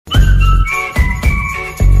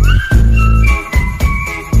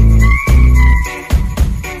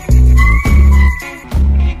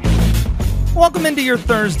into your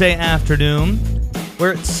Thursday afternoon,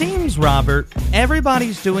 where it seems, Robert,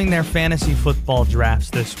 everybody's doing their fantasy football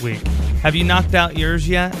drafts this week. Have you knocked out yours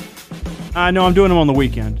yet? No, I'm doing them on the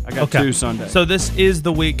weekend. I got 2 Sundays. So this is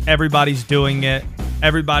the week everybody's doing it.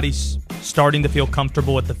 Everybody's starting to feel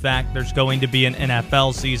comfortable with the fact there's going to be an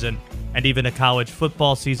NFL season and even a college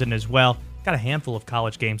football season as well. Got a handful of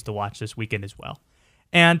college games to watch this weekend as well.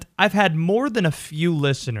 And I've had more than a few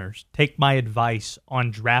listeners take my advice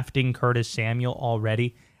on drafting Curtis Samuel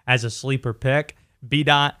already as a sleeper pick.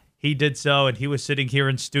 B-Dot, he did so, and he was sitting here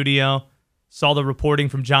in studio, saw the reporting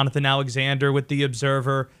from Jonathan Alexander with The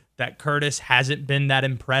Observer that Curtis hasn't been that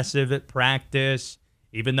impressive at practice,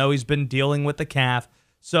 even though he's been dealing with the calf.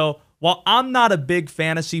 So while I'm not a big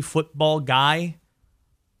fantasy football guy,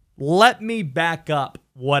 let me back up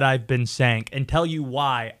what I've been saying and tell you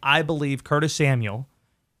why I believe Curtis Samuel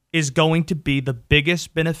is going to be the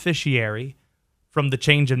biggest beneficiary from the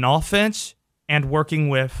change in offense and working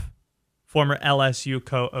with former LSU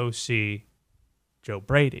co-OC Joe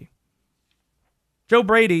Brady. Joe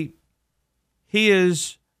Brady, he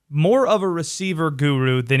is more of a receiver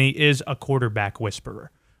guru than he is a quarterback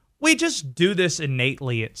whisperer. We just do this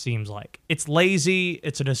innately, it seems like. It's lazy.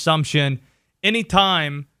 It's an assumption.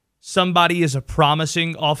 Anytime somebody is a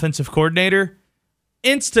promising offensive coordinator,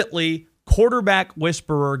 instantly quarterback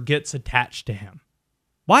whisperer gets attached to him.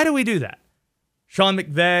 Why do we do that? Sean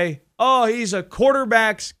McVay, he's a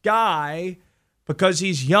quarterback's guy because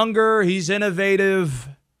he's younger, he's innovative,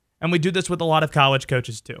 and we do this with a lot of college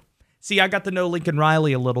coaches too. See, I got to know Lincoln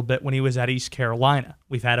Riley a little bit when he was at East Carolina.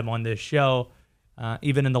 We've had him on this show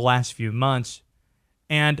even in the last few months,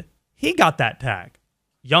 and he got that tag.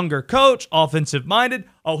 Younger coach, offensive-minded.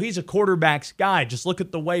 He's a quarterback's guy. Just look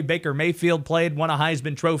at the way Baker Mayfield played, won a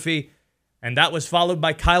Heisman Trophy, and that was followed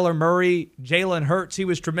by Kyler Murray, Jalen Hurts. He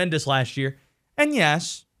was tremendous last year. And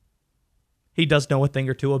yes, he does know a thing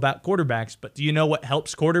or two about quarterbacks, but do you know what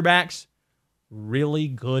helps quarterbacks? Really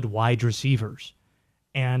good wide receivers.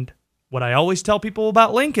 And what I always tell people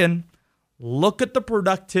about Lincoln, look at the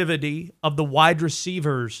productivity of the wide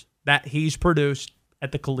receivers that he's produced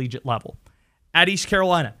at the collegiate level. At East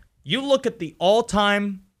Carolina, you look at the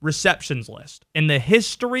all-time receptions list in the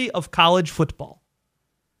history of college football.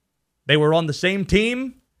 They were on the same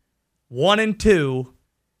team, 1 and 2,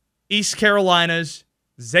 East Carolina's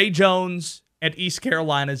Zay Jones and East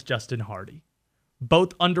Carolina's Justin Hardy.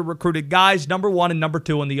 Both under-recruited guys, number 1 and number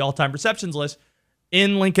 2 on the all-time receptions list.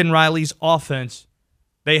 In Lincoln Riley's offense,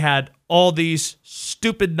 they had all these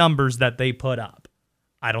stupid numbers that they put up.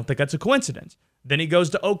 I don't think that's a coincidence. Then he goes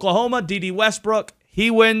to Oklahoma, D.D. Westbrook. He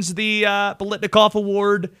wins the Biletnikoff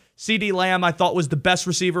Award. C.D. Lamb, I thought, was the best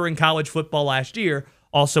receiver in college football last year,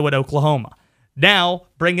 also at Oklahoma. Now,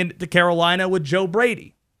 bringing it to Carolina with Joe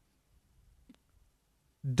Brady.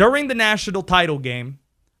 During the national title game,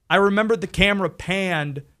 I remember the camera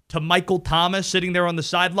panned to Michael Thomas sitting there on the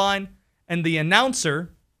sideline, and the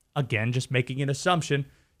announcer, again, just making an assumption,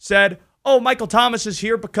 said, Michael Thomas is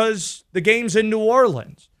here because the game's in New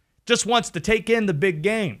Orleans. Just wants to take in the big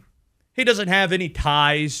game. He doesn't have any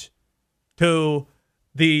ties to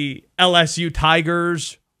the LSU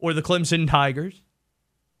Tigers or the Clemson Tigers.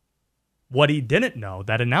 What he didn't know,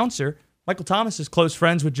 that announcer, Michael Thomas is close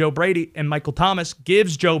friends with Joe Brady, and Michael Thomas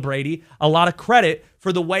gives Joe Brady a lot of credit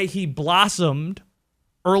for the way he blossomed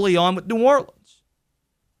early on with New Orleans.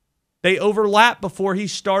 They overlapped before he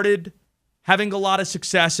started having a lot of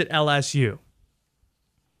success at LSU.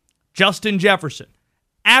 Justin Jefferson,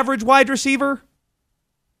 average wide receiver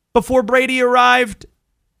before Brady arrived.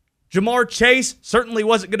 Jamar Chase certainly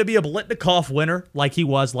wasn't going to be a Biletnikoff winner like he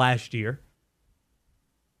was last year.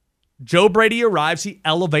 Joe Brady arrives, he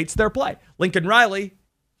elevates their play. Lincoln Riley,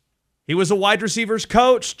 he was a wide receivers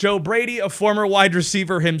coach. Joe Brady, a former wide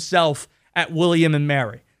receiver himself at William and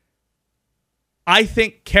Mary. I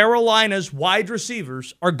think Carolina's wide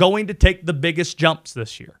receivers are going to take the biggest jumps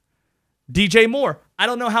this year. DJ Moore, I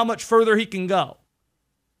don't know how much further he can go.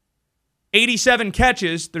 87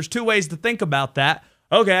 catches, there's 2 ways to think about that.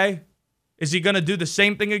 Okay, is he going to do the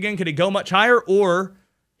same thing again? Could he go much higher? Or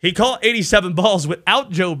he caught 87 balls without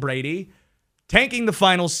Joe Brady, tanking the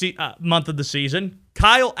final month of the season.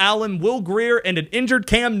 Kyle Allen, Will Grier, and an injured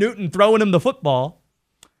Cam Newton throwing him the football.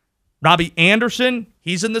 Robbie Anderson,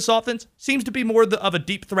 he's in this offense, seems to be more of a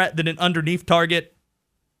deep threat than an underneath target.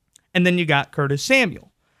 And then you got Curtis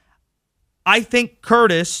Samuel. I think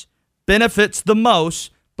Curtis benefits the most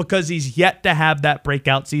because he's yet to have that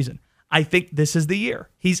breakout season. I think this is the year.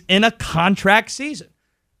 He's in a contract season.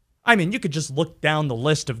 I mean, you could just look down the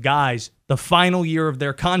list of guys, the final year of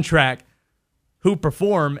their contract, who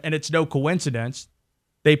perform, and it's no coincidence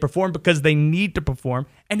They perform because they need to perform,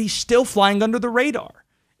 and he's still flying under the radar.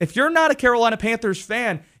 If you're not a Carolina Panthers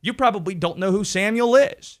fan, you probably don't know who Samuel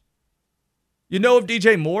is. You know of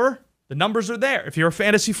DJ Moore? The numbers are there. If you're a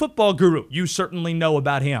fantasy football guru, you certainly know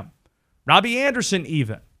about him. Robbie Anderson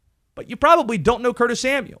even. But you probably don't know Curtis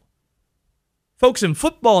Samuel. Folks in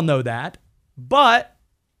football know that, but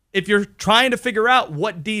if you're trying to figure out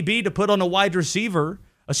what DB to put on a wide receiver,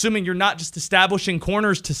 assuming you're not just establishing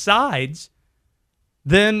corners to sides,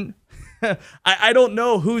 then I don't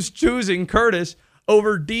know who's choosing Curtis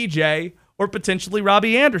over DJ or potentially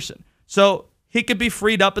Robbie Anderson. So he could be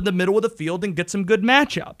freed up in the middle of the field and get some good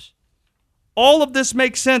matchups. All of this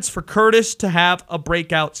makes sense for Curtis to have a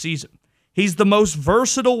breakout season. He's the most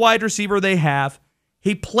versatile wide receiver they have.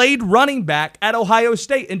 He played running back at Ohio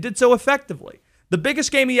State and did so effectively. The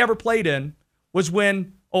biggest game he ever played in was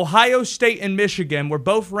when Ohio State and Michigan were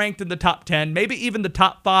both ranked in the top 10, maybe even the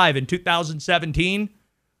top 5 in 2017.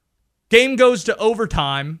 Game goes to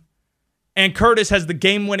overtime, and Curtis has the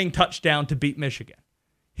game-winning touchdown to beat Michigan.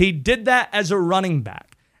 He did that as a running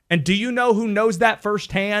back. And do you know who knows that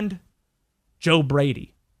firsthand? Joe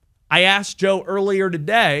Brady. I asked Joe earlier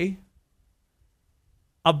today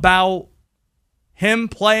about him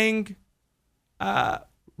playing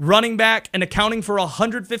running back and accounting for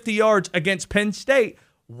 150 yards against Penn State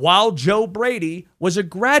while Joe Brady was a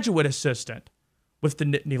graduate assistant with the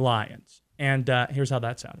Nittany Lions. And here's how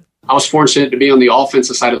that sounded. I was fortunate to be on the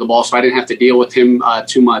offensive side of the ball, so I didn't have to deal with him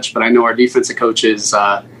too much. But I know our defensive coaches,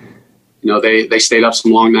 they stayed up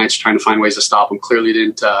some long nights trying to find ways to stop him. Clearly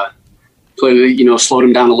didn't, slowed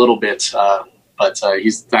him down a little bit. But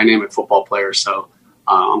he's a dynamic football player, so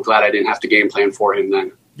I'm glad I didn't have to game plan for him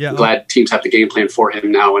then. Yeah, I'm glad teams have to game plan for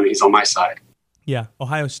him now when he's on my side. Yeah,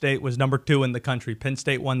 Ohio State was number 2 in the country. Penn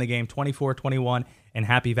State won the game 24-21 in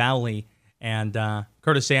Happy Valley. And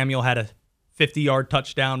Curtis Samuel had a 50-yard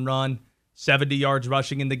touchdown run, 70 yards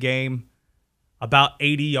rushing in the game, about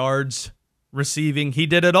 80 yards receiving. He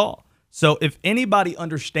did it all. So if anybody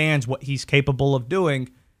understands what he's capable of doing,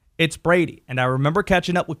 it's Brady. And I remember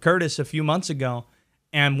catching up with Curtis a few months ago,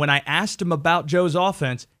 and when I asked him about Joe's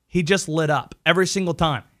offense, he just lit up every single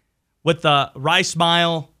time with a wry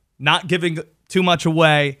smile, not giving too much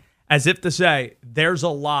away, as if to say, there's a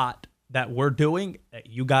lot that we're doing that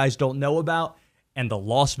you guys don't know about, and the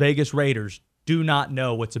Las Vegas Raiders do not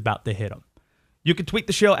know what's about to hit them. You can tweet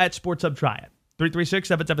the show at SportsHubTriad.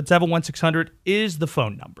 336-777-1600 is the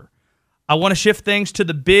phone number. I want to shift things to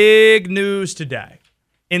the big news today.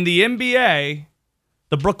 In the NBA,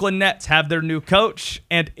 the Brooklyn Nets have their new coach,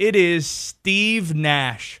 and it is Steve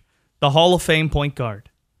Nash, the Hall of Fame point guard.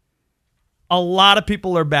 A lot of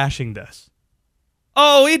people are bashing this.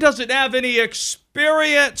 Oh, he doesn't have any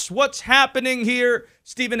experience. What's happening here?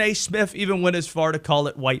 Stephen A. Smith even went as far to call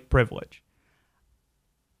it white privilege.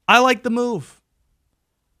 I like the move.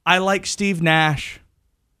 I like Steve Nash.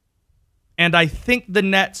 And I think the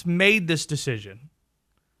Nets made this decision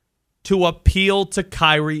to appeal to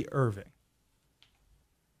Kyrie Irving.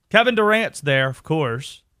 Kevin Durant's there, of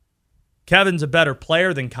course. Kevin's a better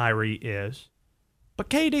player than Kyrie is. But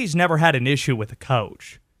KD's never had an issue with a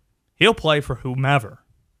coach. He'll play for whomever.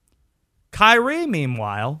 Kyrie,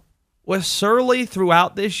 meanwhile, was surly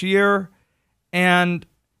throughout this year, and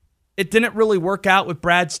it didn't really work out with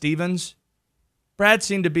Brad Stevens. Brad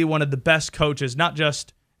seemed to be one of the best coaches, not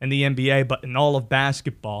just in the NBA, but in all of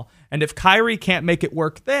basketball. And if Kyrie can't make it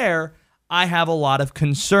work there, I have a lot of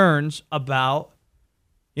concerns about,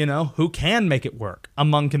 who can make it work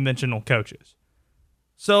among conventional coaches.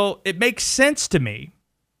 So it makes sense to me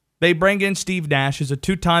they bring in Steve Nash as a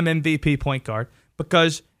 2-time MVP point guard,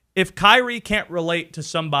 because if Kyrie can't relate to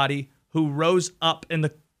somebody who rose up in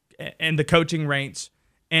the coaching ranks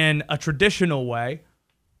in a traditional way,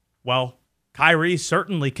 well, Kyrie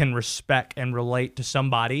certainly can respect and relate to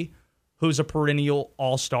somebody who's a perennial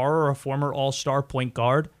all-star or a former all-star point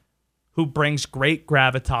guard, who brings great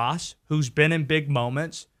gravitas, who's been in big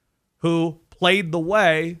moments, who played the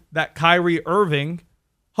way that Kyrie Irving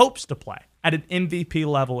hopes to play at an MVP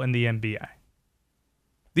level in the NBA.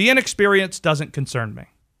 The inexperience doesn't concern me.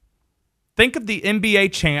 Think of the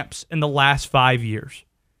NBA champs in the last 5 years.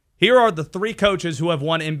 Here are the 3 coaches who have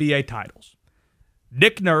won NBA titles.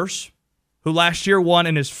 Nick Nurse, who last year won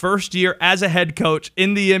in his first year as a head coach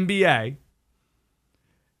in the NBA.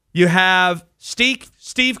 You have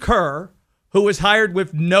Steve Kerr, who was hired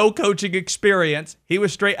with no coaching experience. He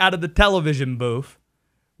was straight out of the television booth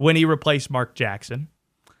when he replaced Mark Jackson.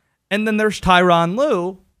 And then there's Tyronn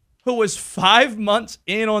Lue, who was 5 months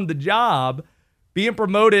in on the job, being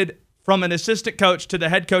promoted from an assistant coach to the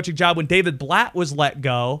head coaching job when David Blatt was let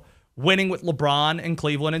go, winning with LeBron in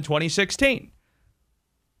Cleveland in 2016.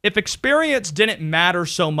 If experience didn't matter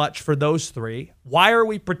so much for those three, why are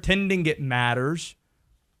we pretending it matters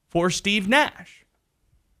for Steve Nash?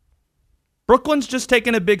 Brooklyn's just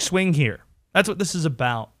taking a big swing here. That's what this is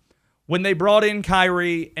about. When they brought in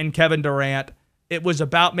Kyrie and Kevin Durant, it was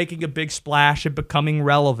about making a big splash and becoming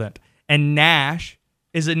relevant. And Nash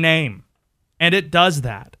is a name, and it does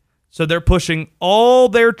that. So they're pushing all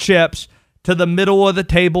their chips to the middle of the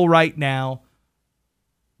table right now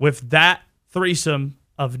with that threesome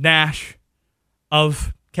of Nash,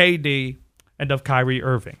 of KD, and of Kyrie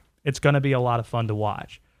Irving. It's going to be a lot of fun to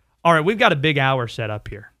watch. All right, we've got a big hour set up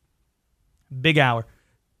here. Big hour.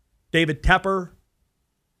 David Tepper,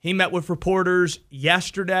 he met with reporters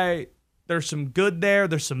yesterday. There's some good there.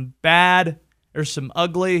 There's some bad. There's some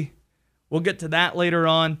ugly. We'll get to that later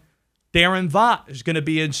on. Darren Vaught is going to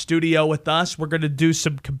be in studio with us. We're going to do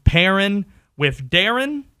some comparing with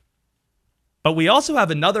Daron. But we also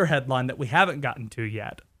have another headline that we haven't gotten to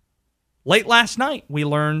yet. Late last night, we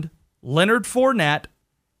learned Leonard Fournette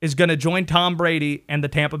is going to join Tom Brady and the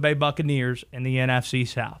Tampa Bay Buccaneers in the NFC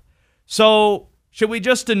South. So, should we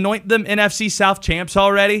just anoint them NFC South champs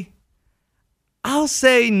already? I'll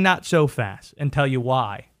say not so fast and tell you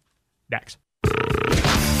why. Next.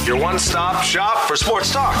 Your one-stop shop for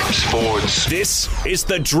sports talk. Sports. This is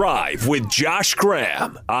The Drive with Josh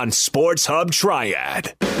Graham on Sports Hub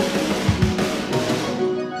Triad.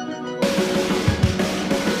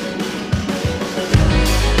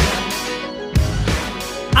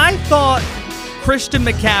 I thought Christian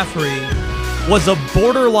McCaffrey was a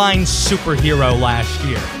borderline superhero last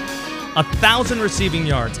year. 1,000 receiving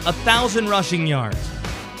yards, 1,000 rushing yards.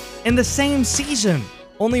 In the same season,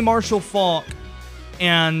 only Marshall Faulk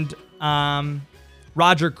and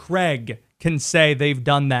Roger Craig can say they've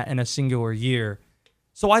done that in a singular year.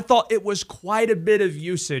 So I thought it was quite a bit of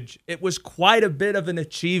usage. It was quite a bit of an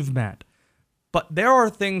achievement. But there are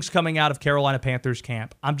things coming out of Carolina Panthers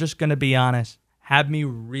camp, I'm just going to be honest, have me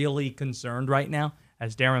really concerned right now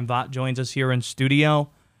as Darren Vaught joins us here in studio.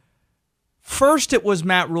 First, it was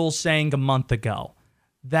Matt Rule saying a month ago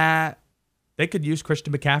that they could use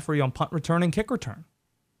Christian McCaffrey on punt return and kick return.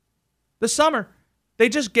 This summer, they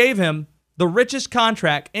just gave him the richest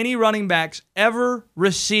contract any running backs ever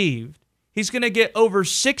received. He's going to get over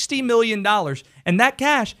 $60 million, and that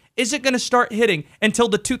cash isn't going to start hitting until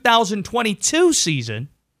the 2022 season.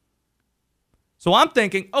 So I'm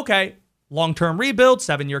thinking, okay, long-term rebuild,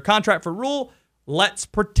 7-year contract for Rule. Let's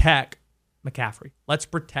protect McCaffrey. Let's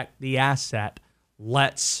protect the asset.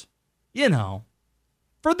 Let's,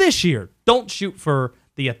 for this year, don't shoot for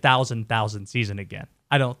the 1,000 season again.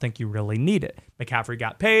 I don't think you really need it. McCaffrey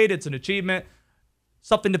got paid. It's an achievement.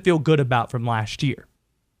 Something to feel good about from last year.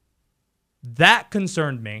 That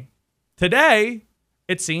concerned me. Today,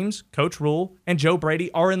 it seems Coach Rule and Joe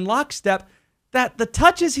Brady are in lockstep that the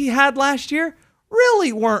touches he had last year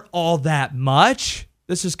really weren't all that much.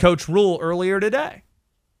 This is Coach Rule earlier today.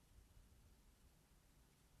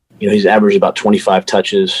 He's averaged about 25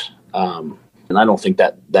 touches, and I don't think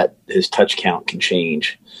that his touch count can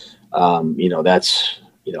change. That's,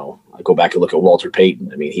 I go back and look at Walter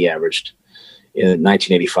Payton. I mean, he averaged in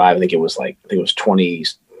 1985, I think it was 20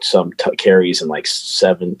 some carries and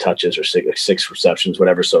 7 touches or 6 receptions,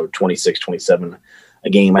 whatever. So 26, 27 a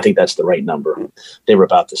game. I think that's the right number. They were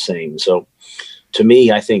about the same. So to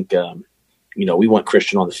me, I think, we want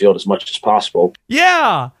Christian on the field as much as possible.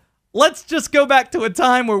 Yeah. Let's just go back to a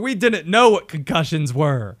time where we didn't know what concussions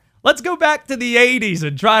were. Let's go back to the 80s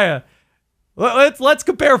and try let's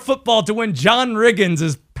compare football to when John Riggins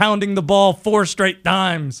is pounding the ball 4 straight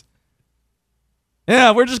times.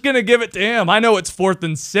 Yeah, we're just going to give it to him. I know it's 4th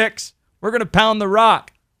and 6. We're going to pound the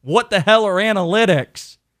rock. What the hell are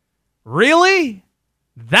analytics? Really?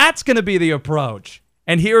 That's going to be the approach.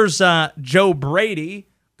 And here's Joe Brady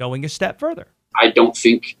going a step further. I don't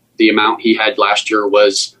think the amount he had last year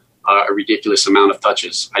was a ridiculous amount of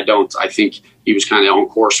touches. I don't. I think he was kind of on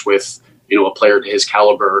course with, a player to his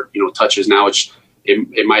caliber, touches. Now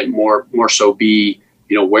it might more so be,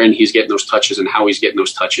 when he's getting those touches and how he's getting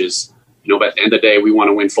those touches. But at the end of the day, we want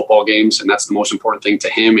to win football games, and that's the most important thing to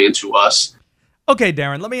him and to us. Okay,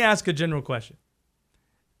 Darren, let me ask a general question.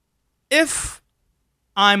 If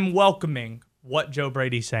I'm welcoming what Joe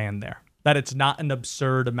Brady's saying there, that it's not an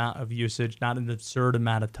absurd amount of usage, not an absurd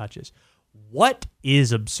amount of touches, what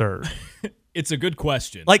is absurd? It's a good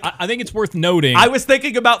question. I think it's worth noting. I was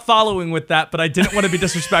thinking about following with that, but I didn't want to be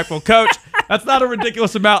disrespectful. Coach, that's not a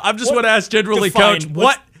ridiculous amount. I just want to ask generally, Coach,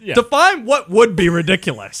 define what would be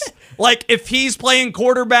ridiculous? If he's playing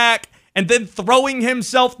quarterback and then throwing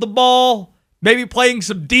himself the ball maybe playing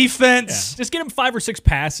some defense. Yeah. Just get him 5 or 6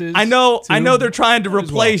 passes. I know they're trying to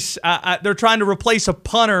replace they're trying to replace a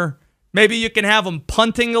punter. Maybe you can have him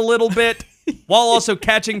punting a little bit while also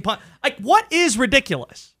catching punt. Like, what is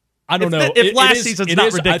ridiculous? I don't know. If last season's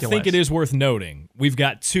not ridiculous. I think it is worth noting. We've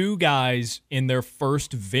got 2 guys in their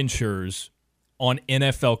first ventures on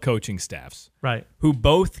NFL coaching staffs. Right. Who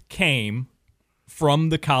both came from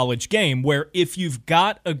the college game, where if you've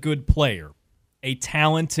got a good player, a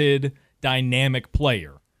talented, dynamic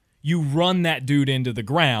player, you run that dude into the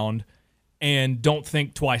ground and don't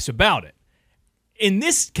think twice about it. In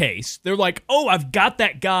this case, they're like, oh, I've got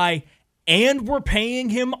that guy and we're paying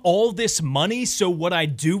him all this money, so what I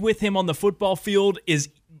do with him on the football field is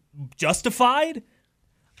justified?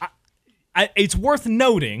 It's worth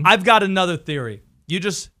noting. I've got another theory.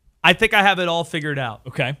 I think I have it all figured out.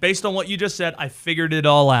 Okay. Based on what you just said, I figured it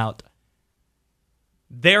all out.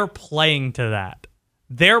 They're playing to that.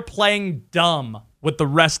 They're playing dumb with the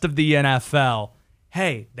rest of the NFL.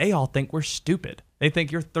 Hey, they all think we're stupid. They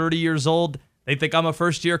think you're 30 years old. They think I'm a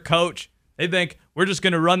first-year coach. They think we're just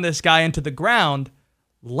going to run this guy into the ground.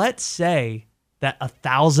 Let's say that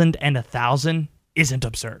 1,000 and 1,000 isn't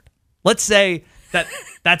absurd. Let's say that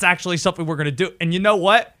that's actually something we're going to do. And you know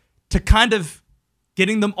what? To kind of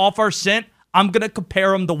getting them off our scent, I'm going to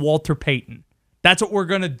compare them to Walter Payton. That's what we're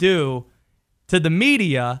going to do to the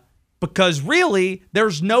media, because really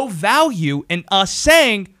there's no value in us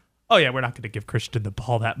saying, oh yeah, we're not going to give Christian the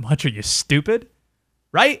ball that much. Are you stupid?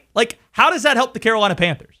 Right? Like, how does that help the Carolina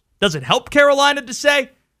Panthers? Does it help Carolina to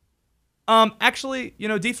say, actually,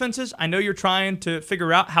 defenses, I know you're trying to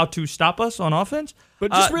figure out how to stop us on offense,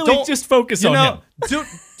 but just focus on him.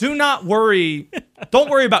 Do not worry. Don't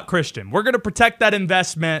worry about Christian. We're going to protect that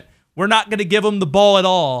investment. We're not going to give him the ball at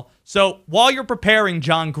all. So while you're preparing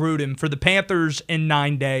John Gruden for the Panthers in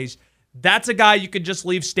 9 days, that's a guy you could just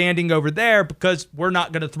leave standing over there, because we're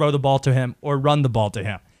not going to throw the ball to him or run the ball to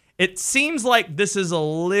him. It seems like this is a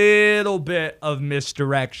little bit of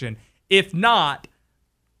misdirection, if not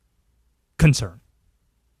concern.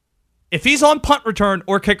 If he's on punt return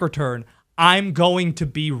or kick return, I'm going to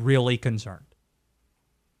be really concerned.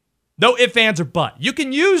 No ifs, ands, or buts. You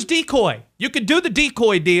can use decoy. You can do the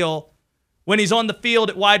decoy deal when he's on the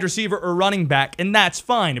field at wide receiver or running back, and that's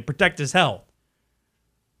fine to protect his health.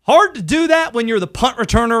 Hard to do that when you're the punt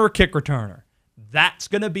returner or kick returner. That's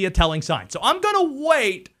going to be a telling sign. So I'm going to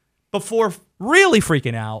wait before really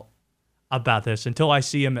freaking out about this until I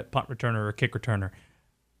see him at punt returner or kick returner.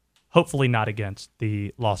 Hopefully not against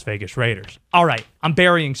the Las Vegas Raiders. All right, I'm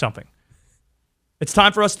burying something. It's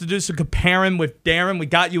time for us to do some Comparin with Daron. We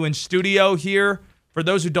got you in studio here. For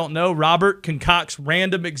those who don't know, Robert concocts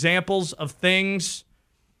random examples of things,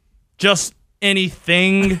 just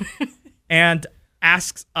anything, and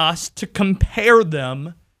asks us to compare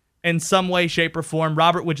them in some way, shape, or form.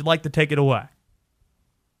 Robert, would you like to take it away?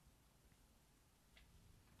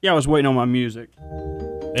 Yeah, I was waiting on my music.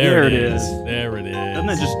 There it is. There it is. Doesn't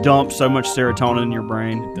that just dump so much serotonin in your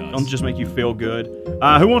brain? It does. Don't just make you feel good.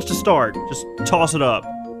 Who wants to start? Just toss it up.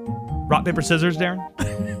 Rock, paper, scissors, Daron?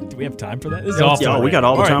 Do we have time for that? This we got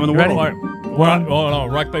all the time in the world. All right.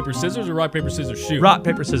 Rock, paper, scissors, or rock, paper, scissors, shoot? Rock,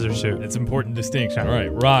 paper, scissors, shoot. It's an important distinction. All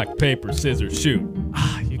right. Rock, paper, scissors, shoot.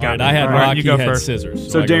 You got it. I had rock, you had first.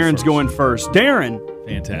 scissors. So Darren's going first. Darren.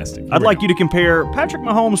 Fantastic. I'd like you to compare Patrick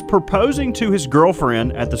Mahomes proposing to his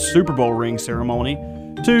girlfriend at the Super Bowl ring ceremony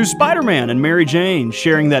to Spider-Man and Mary Jane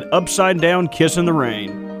sharing that upside-down kiss in the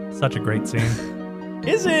rain. Such a great scene.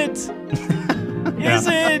 Is it? Is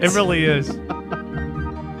it? It really is.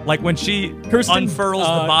 Like when she unfurls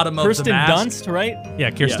the bottom of the mask. Kirsten Dunst, right? Yeah,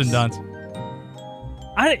 Kirsten Dunst.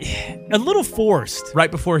 A little forced.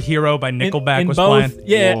 Right before Hero by Nickelback was playing.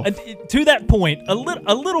 Yeah, to that point, a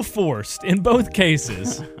little forced in both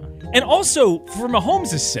cases. And also, for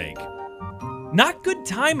Mahomes' sake, not good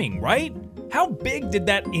timing, right? How big did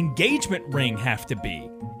that engagement ring have to be?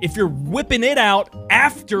 If you're whipping it out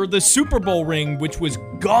after the Super Bowl ring, which was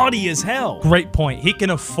gaudy as hell. Great point. He can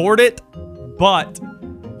afford it, but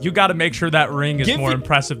you got to make sure that ring is more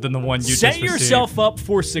impressive than the one you just received. Set yourself up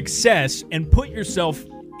for success and put yourself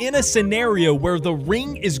in a scenario where the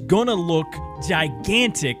ring is going to look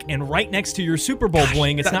gigantic and right next to your Super Bowl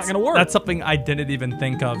bling. It's not going to work. That's something I didn't even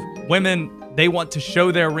think of. Women, they want to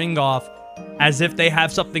show their ring off as if they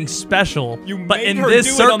have something special. But in this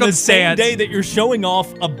circumstance, on the same day that you're showing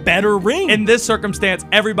off a better ring. In this circumstance,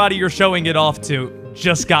 everybody you're showing it off to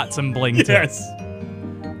just got some bling to. Yes.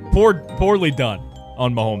 Poorly done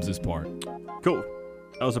on Mahomes' part. Cool.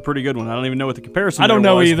 That was a pretty good one. I don't even know what the comparison I don't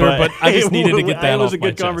know was, either, but I just needed to get that off. It was a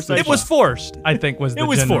good conversation. It was forced, I think, was the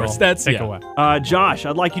general Josh,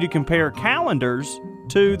 I'd like you to compare calendars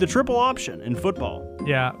to the triple option in football.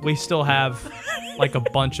 Yeah, we still have like a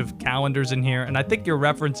bunch of calendars in here, and I think you're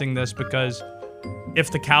referencing this because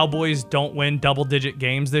if the Cowboys don't win double-digit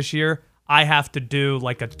games this year, I have to do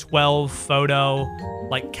like a 12-photo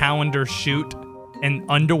like calendar shoot in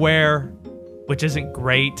underwear, which isn't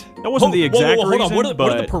great. That wasn't the exact hold reason, on. What are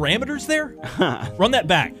but the parameters there? Run that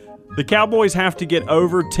back. the Cowboys have to get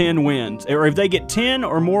over 10 wins. Or if they get 10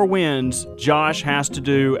 or more wins, Josh has to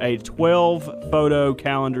do a 12-photo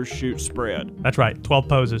calendar shoot spread. That's right, 12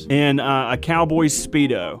 poses. In a Cowboys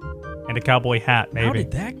Speedo. And a cowboy hat, maybe. How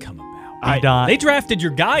did that come about? They They drafted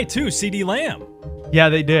your guy, too, CeeDee Lamb. Yeah,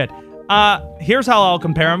 they did. Here's how I'll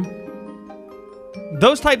compare them.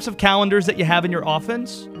 Those types of calendars that you have in your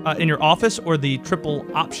offense, in your office, or the triple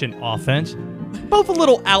option offense, both a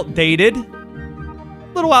little outdated.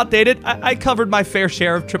 I covered my fair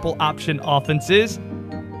share of triple option offenses.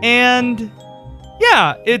 And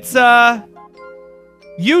yeah, it's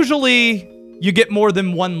usually you get more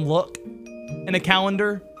than one look in a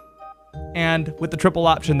calendar. And with the triple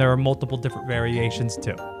option, there are multiple different variations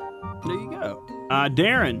too. There you go.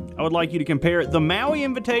 Darren, I would like you to compare the Maui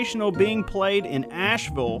Invitational being played in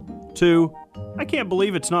Asheville to I Can't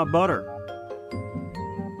Believe It's Not Butter.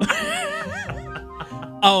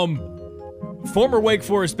 Former Wake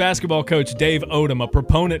Forest basketball coach Dave Odom, a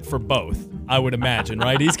proponent for both, I would imagine,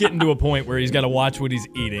 right? He's getting to a point where he's got to watch what he's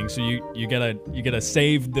eating, so you gotta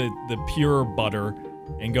save the pure butter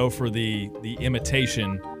and go for the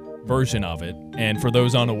imitation version of it. And for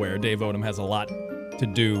those unaware, Dave Odom has a lot to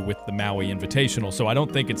do with the Maui Invitational, so I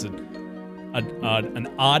don't think it's an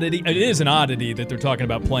oddity. It is an oddity that they're talking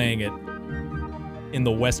about playing it in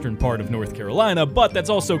the western part of North Carolina, but that's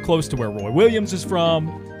also close to where Roy Williams is from.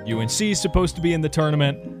 UNC is supposed to be in the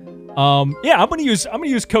tournament. Yeah, I'm gonna use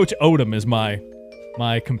Coach Odom as my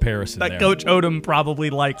comparison. That there. Coach Odom probably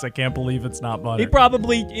likes I Can't Believe It's Not Butter. He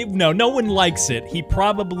probably no one likes it. He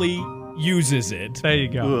probably uses it. There you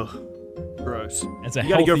go. Ugh, gross. As a You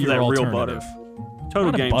gotta go healthier for that real alternative. butter. Total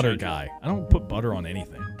I'm not a game butter changer. guy. I don't put butter on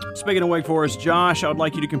anything. Speaking of Wake Forest, Josh, I would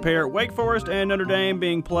like you to compare Wake Forest and Notre Dame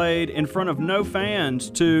being played in front of no fans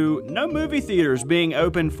to no movie theaters being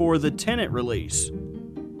open for the Tenet release.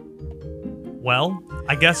 Well,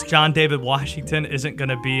 I guess John David Washington isn't going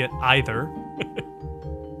to be it either.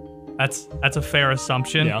 That's a fair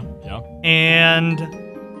assumption. Yeah. And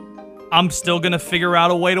I'm still going to figure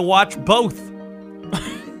out a way to watch both.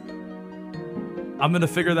 I'm going to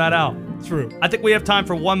figure that out. True. I think we have time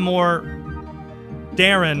for one more.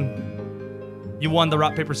 Darren, you won the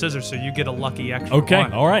rock, paper, scissors, so you get a lucky extra Okay.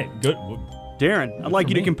 one. All right. Good. Darren, I'd like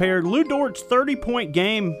you to me. compare Lou Dort's 30-point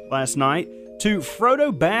game last night to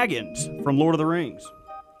Frodo Baggins from Lord of the Rings.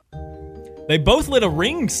 They both let a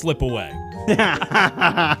ring slip away.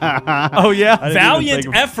 Oh, yeah? Valiant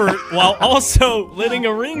effort while also letting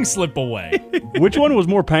a ring slip away. Which one was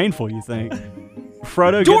more painful, you think?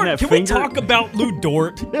 Frodo getting Dort, that can finger? we talk about Lou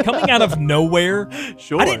Dort coming out of nowhere?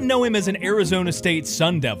 Sure. I didn't know him as an Arizona State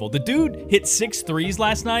Sun Devil. The dude hit 6 threes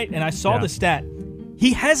last night, and I saw the stat.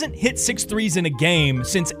 He hasn't hit 6 threes in a game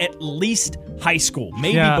since at least high school,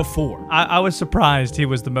 maybe before. I was surprised he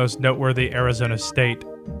was the most noteworthy Arizona State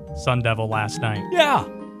Sun Devil last night. Yeah.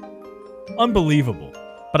 Unbelievable.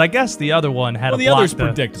 But I guess the other one had The a block other's to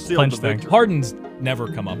predictable. clinch things. Harden's never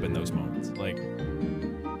come up in those moments.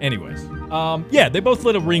 Anyways. Yeah, they both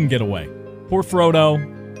let a ring get away. Poor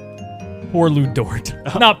Frodo. Poor Lou Dort.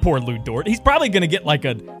 Not poor Lou Dort. He's probably going to get like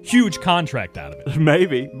a huge contract out of it.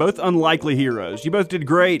 Maybe. Both unlikely heroes. You both did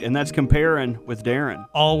great, and that's Comparin with Darren.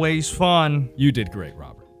 Always fun. You did great,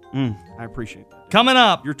 Robert. I appreciate that. Coming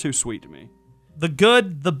up, You're too sweet to me. the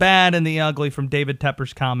good, the bad, and the ugly from David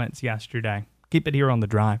Tepper's comments yesterday. Keep it here on The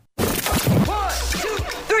Drive.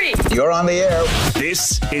 You're on the air.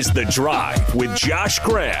 This is The Drive with Josh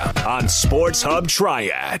Graham on Sports Hub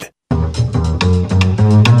Triad.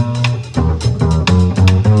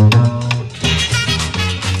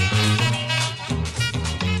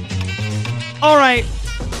 All right,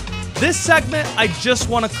 this segment I just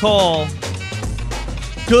want to call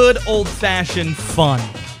good old-fashioned fun.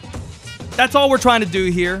 That's all we're trying to do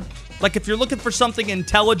here. Like if you're looking for something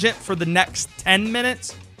intelligent for the next 10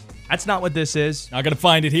 minutes, that's not what this is. Not going to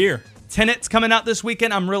find it here. Tenet's coming out this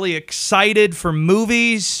weekend. I'm really excited for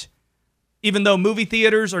movies. Even though movie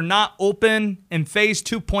theaters are not open in Phase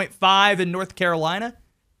 2.5 in North Carolina,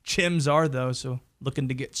 gyms are, though, so looking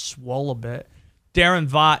to get swole a bit. Darren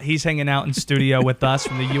Vaught, he's hanging out in studio with us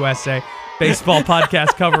from the USA Baseball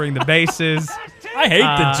Podcast covering the bases. I hate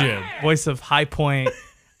the gym. Voice of High Point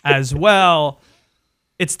as well.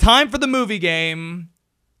 It's time for the movie game.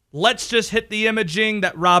 Let's just hit the imaging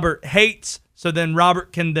that Robert hates, so then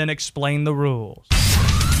Robert can then explain the rules.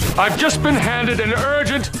 I've just been handed an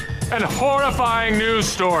urgent and horrifying news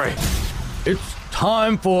story. It's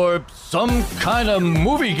time for some kind of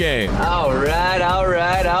movie game. All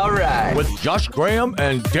right. With Josh Graham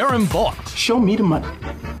and Darren Vaught. Show me the money.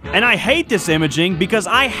 And I hate this imaging because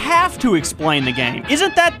I have to explain the game.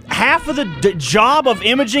 Isn't that half of the job of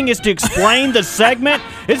imaging is to explain the segment?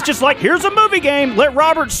 It's just like, here's a movie game. Let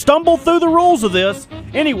Robert stumble through the rules of this.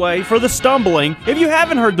 Anyway, for the stumbling, if you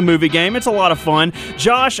haven't heard the movie game, it's a lot of fun.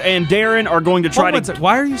 Josh and Darren are going to try to...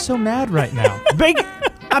 Why are you so mad right now?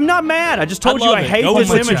 I'm not mad. I just told you I hate this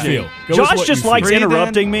imaging. Josh just likes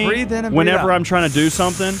interrupting me whenever I'm trying to do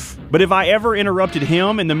something. But if I ever interrupted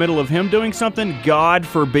him in the middle of him doing something, God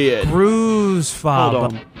forbid. Bruise fob.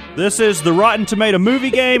 Hold on. This is the Rotten Tomato movie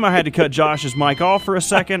game. I had to cut Josh's mic off for a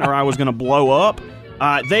second or I was going to blow up.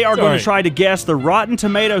 They are going to try to guess the Rotten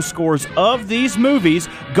Tomato scores of these movies,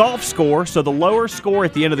 golf score, so the lower score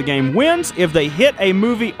at the end of the game wins. If they hit a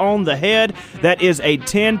movie on the head, that is a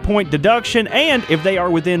 10-point deduction, and if they are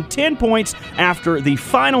within 10 points after the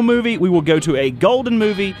final movie, we will go to a golden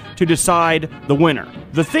movie to decide the winner.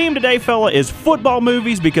 The theme today, fella, is football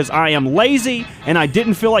movies because I am lazy and I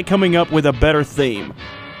didn't feel like coming up with a better theme.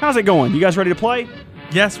 How's it going? You guys ready to play?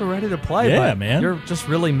 Yes, we're ready to play. Yeah, but man. You're just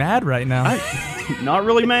really mad right now. Not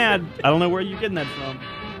really mad. I don't know where you're getting that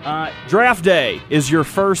from. Draft Day is your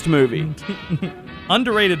first movie.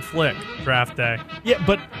 Underrated flick, Draft Day. Yeah,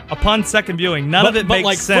 but upon second viewing, none of it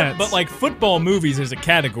makes sense. But like football movies as a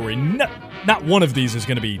category, not one of these is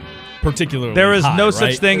going to be particularly There is high, no right?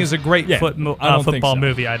 such thing as a great football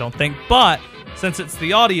movie, I don't think. But since it's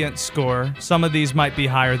the audience score, some of these might be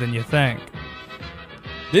higher than you think.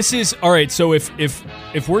 This is all right. So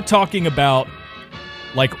if we're talking about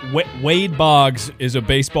like Wade Boggs is a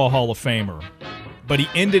baseball Hall of Famer, but he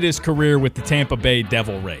ended his career with the Tampa Bay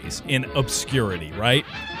Devil Rays in obscurity, right?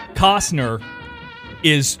 Costner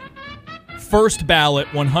is first ballot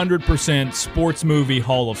 100% sports movie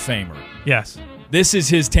Hall of Famer. Yes. This is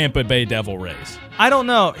his Tampa Bay Devil Rays. I don't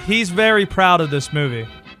know. He's very proud of this movie.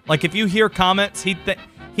 Like if you hear comments, he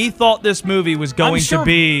thought this movie was going to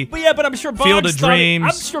be but I'm sure Boggs Field of Dreams.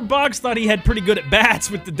 I'm sure Boggs thought he had pretty good at bats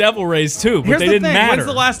with the Devil Rays too, but they didn't matter. When's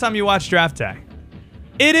the last time you watched Draft Day?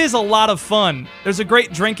 It is a lot of fun. There's a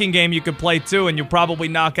great drinking game you could play too, and you'll probably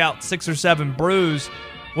knock out 6 or 7 brews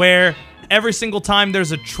where every single time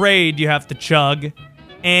there's a trade you have to chug,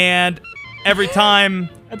 and every time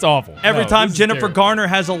that's awful. Every time Jennifer Garner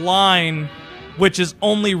has a line which is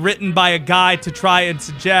only written by a guy to try and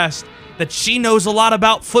suggest that she knows a lot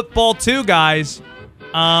about football too, guys.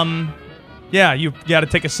 Yeah, you got to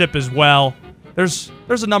take a sip as well. There's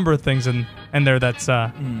a number of things in there that's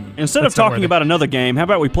Instead of talking about another game, how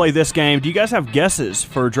about we play this game? Do you guys have guesses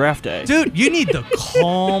for Draft Day? Dude, you need to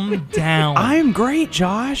calm down. I'm great,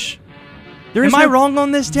 Josh. Am I wrong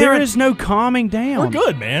on this, Darren? There is no calming down. We're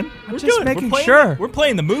good, man. I'm We're just good. making We're sure. We're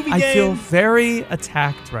playing the movie game. I feel very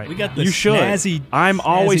attacked right now. We got the You should. snazzy. I'm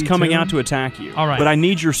always snazzy coming tune. out to attack you. All right. But I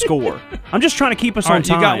need your score. I'm just trying to keep us All on right,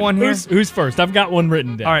 time. you got one here? Who's first? I've got one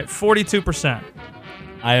written down. All right, 42%.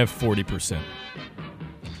 I have 40%.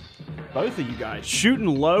 Both of you guys shooting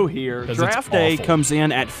low here. 'Cause Draft it's Day awful. comes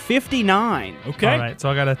in at 59. Okay. All right,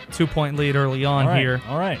 so I got a 2-point lead early on here.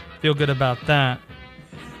 All right. Feel good about that.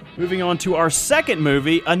 Moving on to our second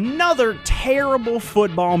movie, another terrible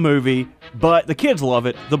football movie, but the kids love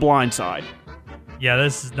it, The Blind Side. Yeah,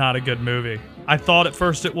 this is not a good movie. I thought at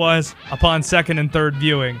first it was. Upon second and third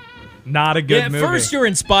viewing, not a good movie. At first you're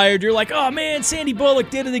inspired. You're like, oh man, Sandy Bullock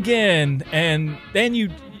did it again. And then you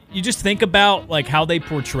just think about like how they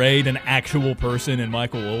portrayed an actual person in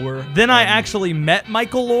Michael Oher. Then I actually met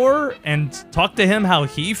Michael Oher and talked to him how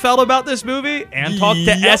he felt about this movie and talked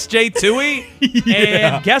to S.J. Toohey.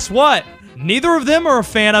 And guess what? Neither of them are a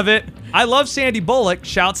fan of it. I love Sandy Bullock.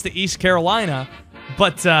 Shouts to East Carolina.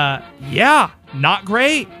 But, yeah, not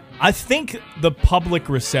great. I think the public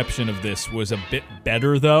reception of this was a bit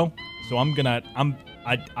better, though. So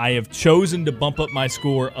I have chosen to bump up my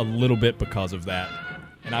score a little bit because of that.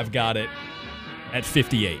 And I've got it at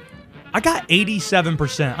 58. I got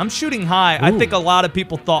 87%. I'm shooting high. Ooh. I think a lot of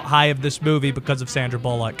people thought high of this movie because of Sandra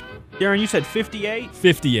Bullock. Darren, you said 58?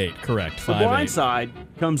 58, correct. The Blind Side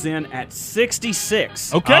comes in at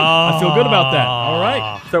 66. Okay, I feel good about that. All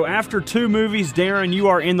right. So after 2 movies, Darren, you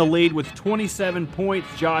are in the lead with 27 points.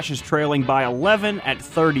 Josh is trailing by 11 at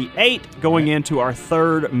 38 going into our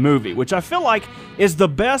third movie, which I feel like is the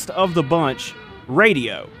best of the bunch,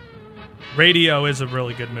 Radio. Radio is a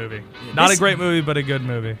really good movie. Not a great movie, but a good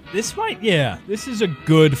movie. This is a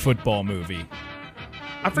good football movie.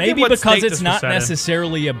 I forget Maybe what because state it's this not was set in.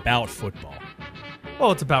 necessarily about football.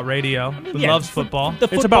 Well, it's about radio. Who Yeah, loves football.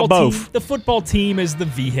 It's about both. The football team is the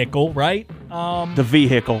vehicle, right? The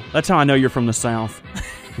vehicle. That's how I know you're from the South.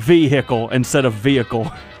 Vehicle instead of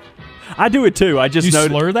vehicle. I do it too. I just You know.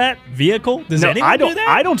 slur that? Vehicle? Does anyone I don't. do that?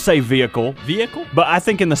 I don't say vehicle. Vehicle? But I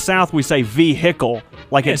think in the South we say vehicle,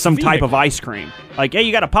 like Yeah, it's it's some a type vehicle. of ice cream. Like, hey,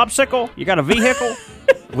 you got a popsicle? You got a vehicle?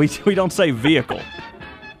 we don't say vehicle.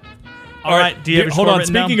 All right. Do you have a hold score on.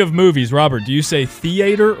 written Speaking down? of movies, Robert, do you say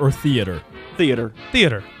theater or theater? Theater.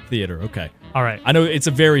 Theater. Theater. Okay. All right. I know it's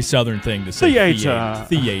a very Southern thing to say. Theater.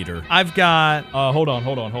 Theater. I've got. Hold on.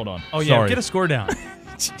 Oh yeah, Sorry. get a score down.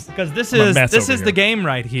 Because this I'm a is mess this over is here. the game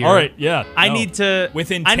right here. All right. Yeah. I no. need to.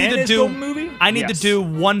 Within I 10 need to is do. golden movie? I need Yes. to do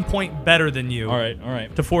 1 point better than you. All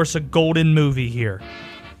right. To force a golden movie here.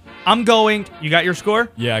 I'm going. You got your score?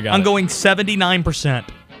 Yeah, I got I'm it. going 79%.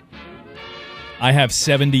 I have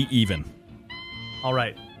 70 even. All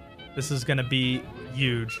right. This is gonna be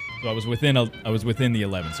huge. So I was within the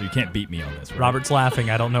 11, so you can't beat me on this. Right? Robert's laughing.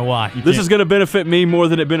 I don't know why. This is going to benefit me more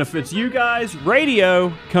than it benefits you guys.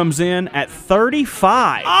 Radio comes in at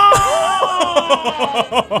 35.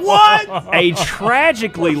 What? A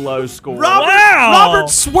tragically low score. Robert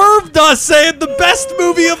swerved us saying the best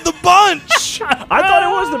movie of the bunch. I thought it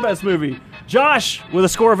was the best movie. Josh with a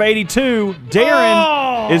score of 82.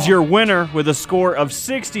 Darren is your winner with a score of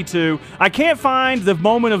 62. I can't find the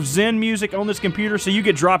moment of Zen music on this computer, so you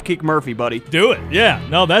get Dropkick Murphy, buddy. Do it. Yeah.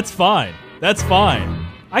 No, that's fine. That's fine.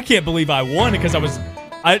 I can't believe I won because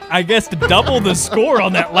I guess to double the score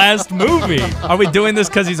on that last movie. Are we doing this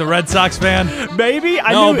because he's a Red Sox fan? Maybe.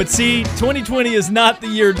 No, but see, 2020 is not the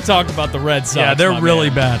year to talk about the Red Sox. Yeah, they're my really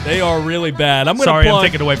man. bad. They are really bad. I'm Sorry, plug, I'm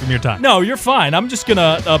taking away from your time. No, you're fine. I'm just going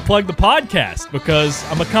to plug the podcast because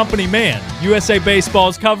I'm a company man. USA Baseball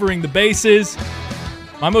is covering the bases.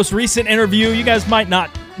 My most recent interview, you guys might not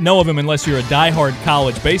know of him unless you're a diehard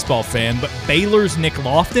college baseball fan, but Baylor's Nick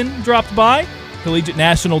Lofton dropped by. Collegiate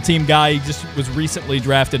national team guy. He just was recently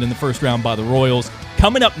drafted in the first round by the Royals.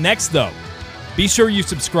 Coming up next, though, be sure you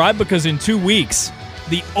subscribe because in 2 weeks,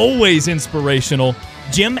 the always inspirational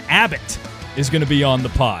Jim Abbott is going to be on the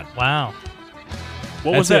pod. Wow.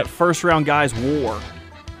 What was That's that it. first round guy's war?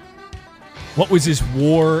 What was his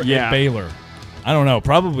war Yeah. at Baylor? I don't know.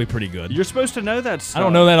 Probably pretty good. You're supposed to know that stuff. I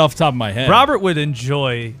don't know that off the top of my head. Robert would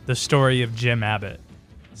enjoy the story of Jim Abbott.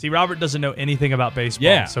 See, Robert doesn't know anything about baseball,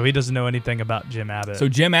 Yeah. so he doesn't know anything about Jim Abbott. So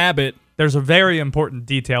Jim Abbott There's a very important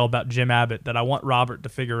detail about Jim Abbott that I want Robert to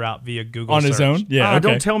figure out via Google on his search. own? Yeah. Okay.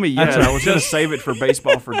 Don't tell me yet. I was going to save it for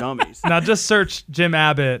Baseball for Dummies. Now just search Jim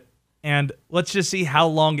Abbott, and let's just see how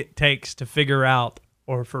long it takes to figure out,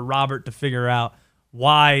 or for Robert to figure out,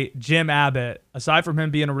 why Jim Abbott, aside from him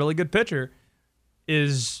being a really good pitcher,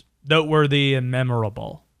 is noteworthy and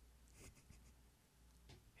memorable.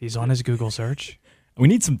 He's on his Google search. We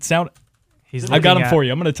need some sound. He's I got looking them at- for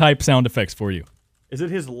you. I'm going to type sound effects for you. Is it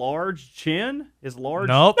his large chin? His large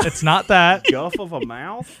Nope, it's not that. guff of a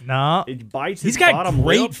mouth? No. It bites He's his got bottom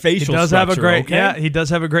great lip? He facial does have a structure, great, okay? yeah, he does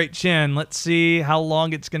have a great chin. Let's see how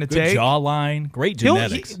long it's going to Good take. jawline, great He'll-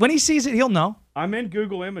 genetics. when he sees it, he'll know. I'm in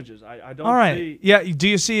Google Images. I don't All right. see. Yeah. Do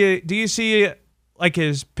you see like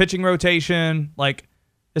his pitching rotation? Like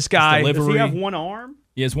this guy. delivery. Does he have one arm?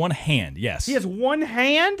 He has one hand, yes. He has one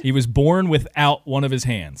hand? He was born without one of his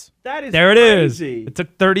hands. That is There it is. crazy. It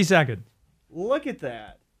took 30 seconds. Look at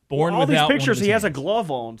that. Born all these without one of pictures, his he has a hands.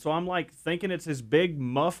 glove on, so I'm like thinking it's his big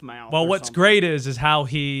muff mouth. Well, or what's something. great is how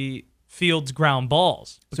he fields ground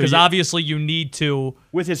balls, because you- obviously you need to.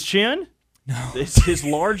 With his chin? No. It's his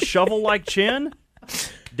large shovel-like chin?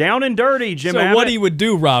 Down and dirty, Jim So Abbott. what he would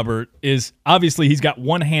do, Robert, is obviously he's got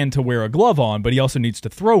one hand to wear a glove on, but he also needs to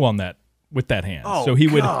throw on that with that hand. Oh, so he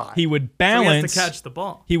would God. he would So he balance has to catch the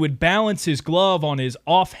ball. he would balance his glove on his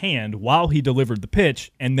offhand while he delivered the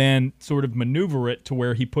pitch and then sort of maneuver it to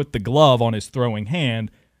where he put the glove on his throwing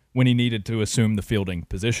hand when he needed to assume the fielding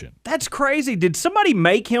position. That's crazy. Did somebody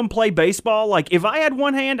make him play baseball? Like, if I had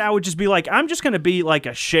one hand, I would just be like, I'm just going to be like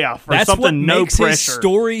a chef or That's something. what No makes pressure. his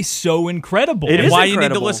story so incredible. It And is why you need to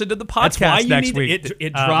incredible. listen to the That's why podcast you next need week.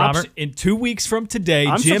 it drops Robert? in 2 weeks from today.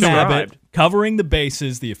 I'm Jim subscribed. Abbott covering the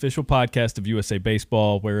bases, the official podcast of USA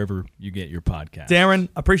Baseball, wherever you get your podcast. Darren,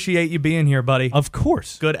 appreciate you being here, buddy. Of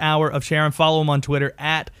course. Good hour of Sharon. Follow him on Twitter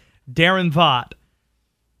at Darren Vaught.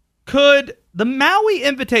 Could the Maui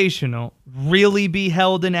Invitational really be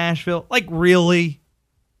held in Asheville? Like, really?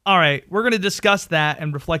 All right, we're going to discuss that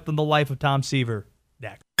and reflect on the life of Tom Seaver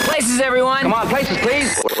next. Places, everyone. Come on, places,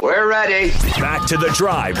 please. We're ready. Back to the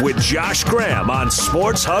Drive with Josh Graham on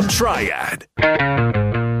Sports Hub Triad.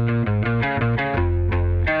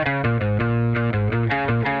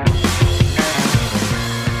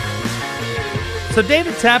 So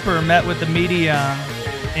David Tepper met with the media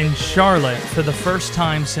in Charlotte for the first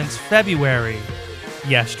time since February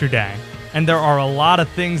yesterday. And there are a lot of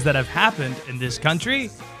things that have happened in this country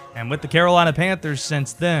and with the Carolina Panthers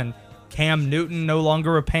since then. Cam Newton no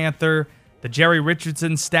longer a Panther. The Jerry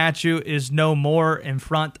Richardson statue is no more in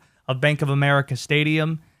front of Bank of America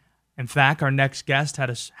Stadium. In fact, our next guest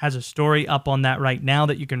has a story up on that right now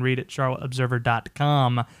that you can read at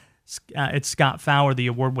charlotteobserver.com. It's Scott Fowler, the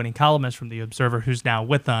award-winning columnist from The Observer, who's now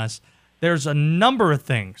with us. There's a number of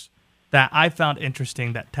things that I found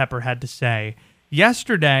interesting that Tepper had to say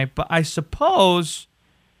yesterday, but I suppose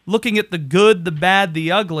looking at the good, the bad,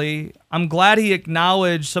 the ugly, I'm glad he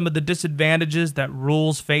acknowledged some of the disadvantages that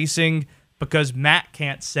Rule's facing because Matt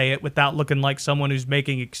can't say it without looking like someone who's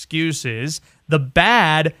making excuses. The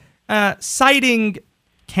bad, citing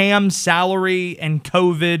Cam's salary and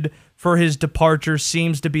COVID for his departure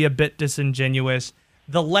seems to be a bit disingenuous.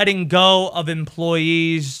 The letting go of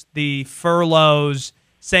employees, the furloughs,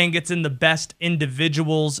 saying it's in the best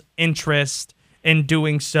individual's interest in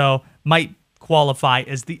doing so might qualify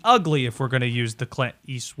as the ugly if we're going to use the Clint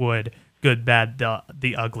Eastwood good, bad,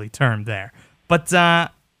 the ugly term there. But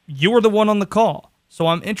you were the one on the call, so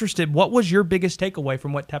I'm interested. What was your biggest takeaway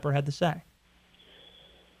from what Tepper had to say?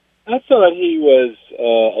 I thought he was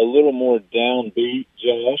a little more downbeat,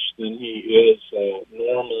 Josh, than he is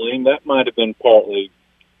normally. That might have been partly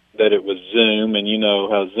that it was Zoom, and you know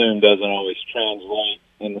how Zoom doesn't always translate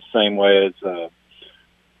in the same way as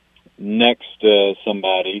next to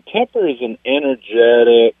somebody. Tepper is an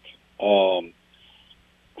energetic,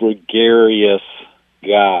 gregarious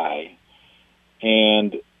guy.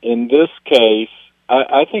 And in this case,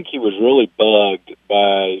 I think he was really bugged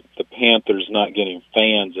by the Panthers not getting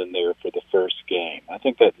fans in there for the first game. I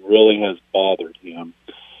think that really has bothered him.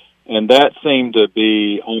 And that seemed to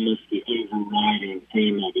be almost the overriding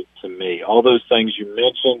theme of it to me. All those things you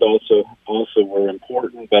mentioned also were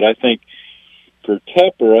important, but I think for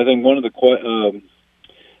Tepper, I think one of the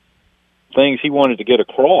things he wanted to get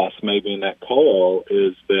across maybe in that call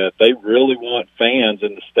is that they really want fans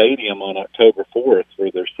in the stadium on October 4th for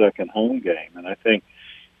their second home game. And I think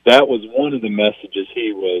that was one of the messages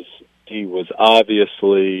he was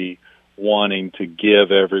obviously wanting to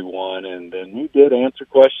give everyone. And then he did answer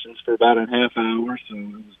questions for about a half hour, so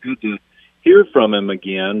it was good to hear from him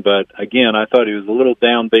again. But again, I thought he was a little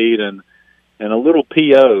downbeat and a little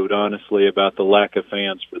PO'd, honestly, about the lack of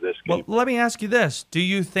fans for this game. Well, let me ask you this. Do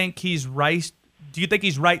you think he's right? Do you think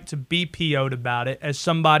he's right to be PO'd about it as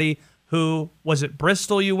somebody who, was it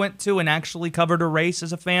Bristol you went to and actually covered a race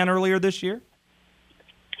as a fan earlier this year?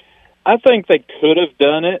 I think they could have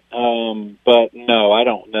done it, but no, I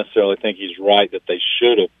don't necessarily think he's right that they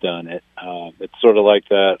should have done it. It's sort of like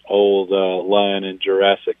that old line in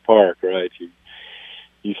Jurassic Park, right?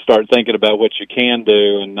 You start thinking about what you can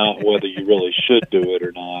do and not whether you really should do it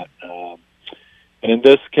or not. And in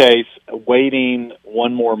this case, waiting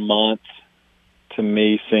one more month to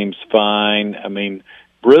me seems fine. I mean,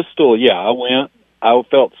 Bristol, yeah, I went. I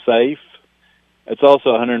felt safe. It's also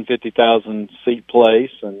a 150,000-seat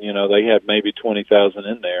place, and, you know, they had maybe 20,000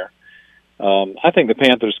 in there. I think the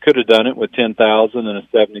Panthers could have done it with 10,000 in a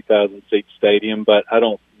 70,000-seat stadium, but I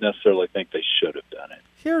don't necessarily think they should have done it.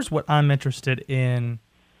 Here's what I'm interested in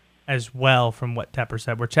as well from what Tepper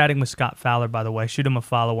said. We're chatting with Scott Fowler, by the way. Shoot him a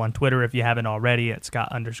follow on Twitter if you haven't already at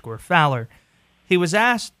Scott_Fowler. He was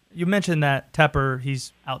asked, you mentioned that Tepper,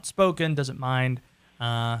 he's outspoken, doesn't mind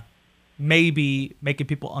maybe making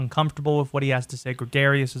people uncomfortable with what he has to say.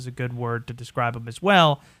 Gregarious is a good word to describe him as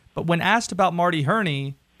well. But when asked about Marty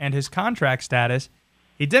Hurney and his contract status,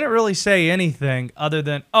 he didn't really say anything other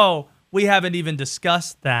than, oh, we haven't even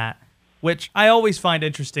discussed that, which I always find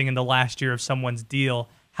interesting in the last year of someone's deal,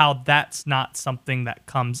 how that's not something that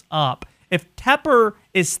comes up. If Tepper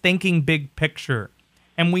is thinking big picture,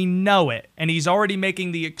 and we know it, and he's already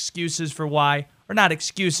making the excuses for why, or not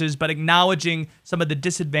excuses, but acknowledging some of the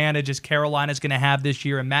disadvantages Carolina's going to have this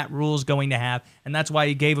year and Matt Rule's going to have, and that's why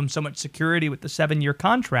he gave him so much security with the 7-year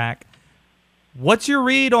contract. What's your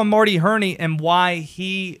read on Marty Hurney and why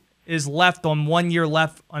he is left on 1 year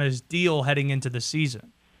left on his deal heading into the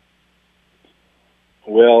season?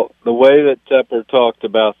 Well, the way that Tepper talked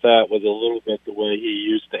about that was a little bit the way he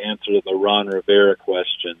used to answer the Ron Rivera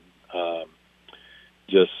question.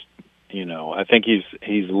 I think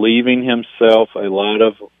he's leaving himself a lot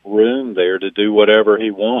of room there to do whatever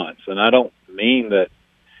he wants. And I don't mean that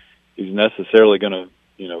he's necessarily going to,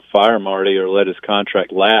 fire Marty or let his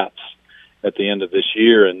contract lapse at the end of this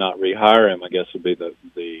year and not rehire him, I guess would be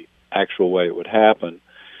the actual way it would happen.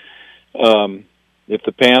 If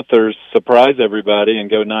the Panthers surprise everybody and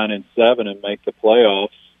go 9-7 and make the playoffs,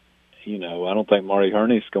 I don't think Marty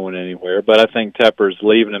Herney's going anywhere, but I think Tepper's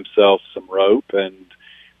leaving himself some rope. And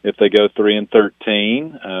if they go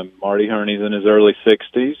 3-13, Marty Herney's in his early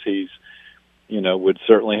 60s. He's, would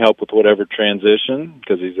certainly help with whatever transition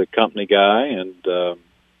because he's a company guy, and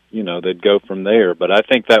they'd go from there. But I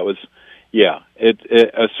think that was,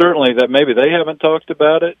 certainly that maybe they haven't talked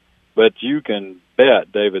about it, but you can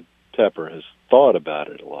bet David Tepper has thought about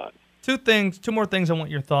it a lot. Two more things I want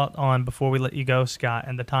your thought on before we let you go, Scott,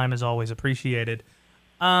 and the time is always appreciated.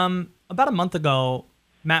 About a month ago,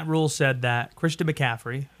 Matt Rule said that Christian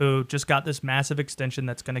McCaffrey, who just got this massive extension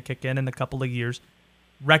that's going to kick in a couple of years,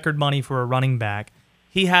 record money for a running back,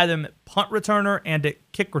 he had him at punt returner and at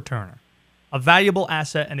kick returner. A valuable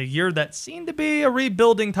asset in a year that seemed to be a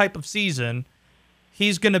rebuilding type of season.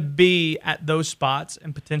 He's going to be at those spots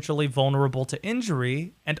and potentially vulnerable to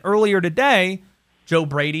injury. And earlier today, Joe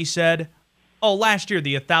Brady said, last year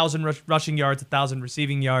the 1,000 rushing yards, 1,000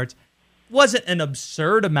 receiving yards wasn't an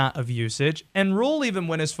absurd amount of usage. And Rule even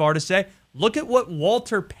went as far to say, look at what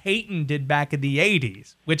Walter Payton did back in the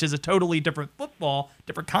 80s, which is a totally different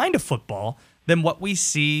kind of football than what we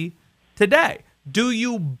see today. Do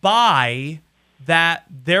you buy that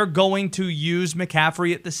they're going to use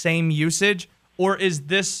McCaffrey at the same usage, or is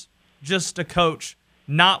this just a coach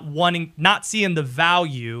not seeing the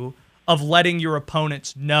value of letting your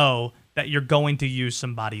opponents know that you're going to use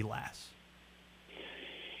somebody less?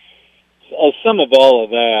 Some of all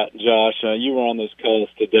of that, Josh, you were on those calls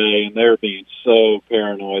today, and they're being so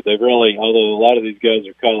paranoid. They've really, although a lot of these guys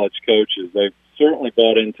are college coaches, they've certainly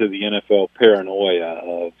bought into the NFL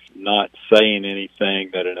paranoia of not saying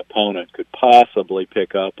anything that an opponent could possibly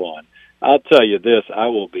pick up on. I'll tell you this, I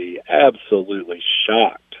will be absolutely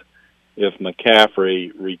shocked if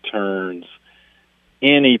McCaffrey returns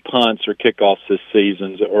any punts or kickoffs this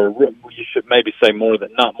season, or you should maybe say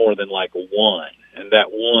not more than like one. And that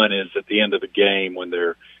one is at the end of the game when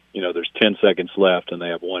there's 10 seconds left and they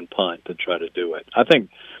have one punt to try to do it. I think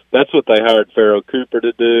that's what they hired Pharaoh Cooper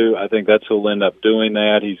to do. I think that's who'll end up doing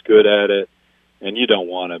that. He's good at it, and you don't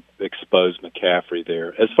want to expose McCaffrey there.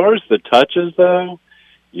 As far as the touches, though,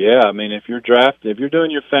 yeah, I mean, if you're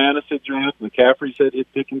doing your fantasy draft, McCaffrey said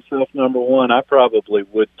he'd pick himself number one. I probably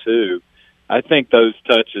would too. I think those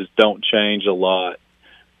touches don't change a lot.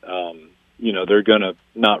 They're going to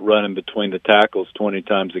not run him between the tackles 20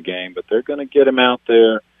 times a game, but they're going to get him out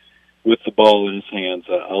there with the ball in his hands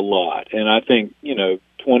a lot. And I think,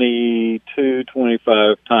 22,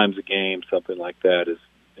 25 times a game, something like that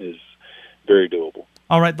is very doable.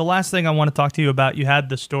 All right, the last thing I want to talk to you about, you had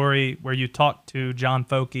the story where you talked to John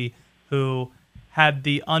Folke, who had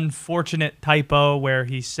the unfortunate typo where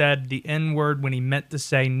he said the N-word when he meant to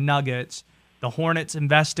say Nuggets. The Hornets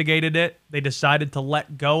investigated it. They decided to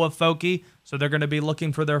let go of Folke, so they're going to be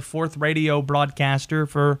looking for their fourth radio broadcaster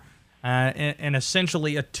for in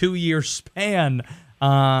essentially a 2-year span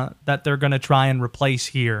that they're going to try and replace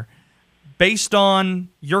here. Based on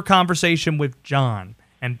your conversation with John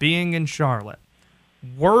and being in Charlotte,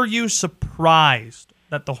 were you surprised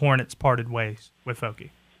that the Hornets parted ways with Folke?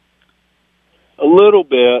 A little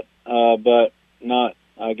bit, but not.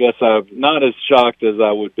 I guess I'm not as shocked as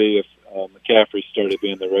I would be if McCaffrey started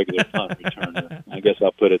being the regular punt returner. I guess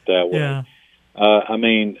I'll put it that way. Yeah. I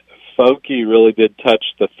mean, Folke really did touch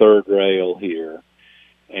the third rail here,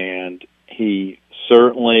 and he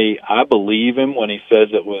certainly, I believe him when he says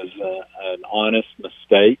it was an honest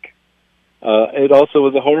mistake. It also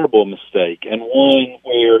was a horrible mistake, and one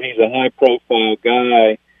where he's a high-profile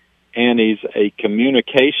guy and he's a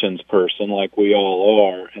communications person like we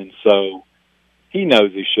all are, and so he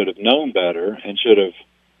knows he should have known better and should have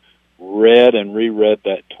read and reread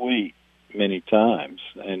that tweet many times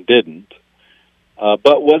and didn't.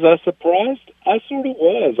 But was I surprised? I sort of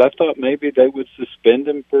was. I thought maybe they would suspend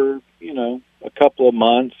him for, a couple of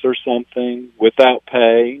months or something without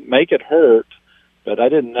pay, make it hurt, but I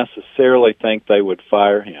didn't necessarily think they would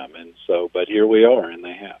fire him. And so, but here we are, and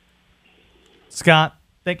they have. Scott,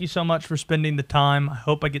 thank you so much for spending the time. I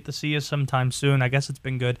hope I get to see you sometime soon. I guess it's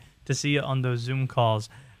been good to see you on those Zoom calls,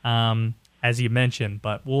 as you mentioned,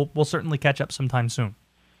 but we'll certainly catch up sometime soon.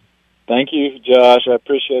 Thank you, Josh. I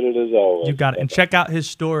appreciate it as always. You got it. And check out his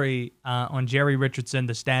story on Jerry Richardson,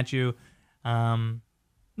 the statue.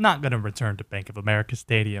 Not going to return to Bank of America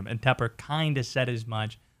Stadium. And Tepper kind of said as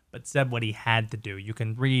much, but said what he had to do. You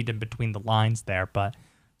can read in between the lines there. But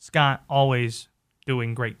Scott always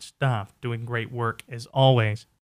doing great stuff, doing great work as always.